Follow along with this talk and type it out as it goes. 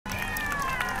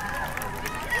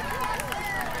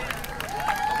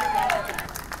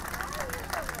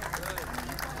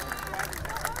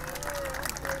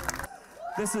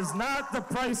This is not the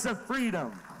price of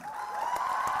freedom.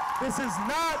 This is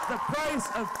not the price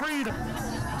of freedom.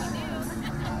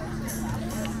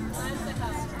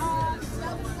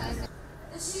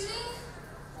 The shooting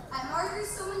at Marjory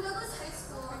Stoneman High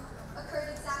School occurred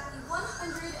exactly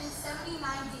 179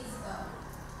 days ago.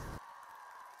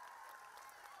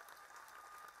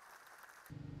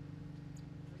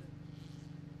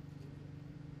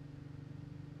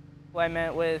 I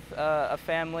met with a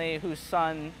family whose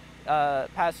son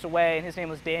passed away, and his name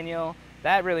was Daniel.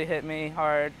 That really hit me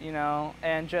hard, you know,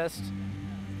 and just,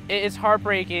 it's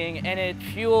heartbreaking, and it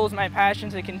fuels my passion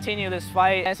to continue this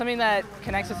fight. And something that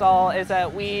connects us all is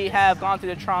that we have gone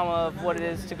through the trauma of what it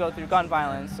is to go through gun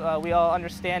violence. We all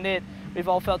understand it. We've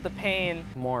all felt the pain.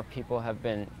 More people have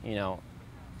been, you know,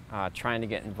 trying to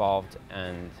get involved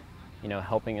and, you know,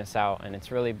 helping us out, and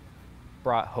it's really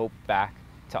brought hope back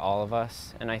to all of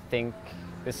us, and I think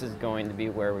this is going to be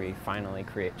where we finally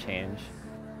create change.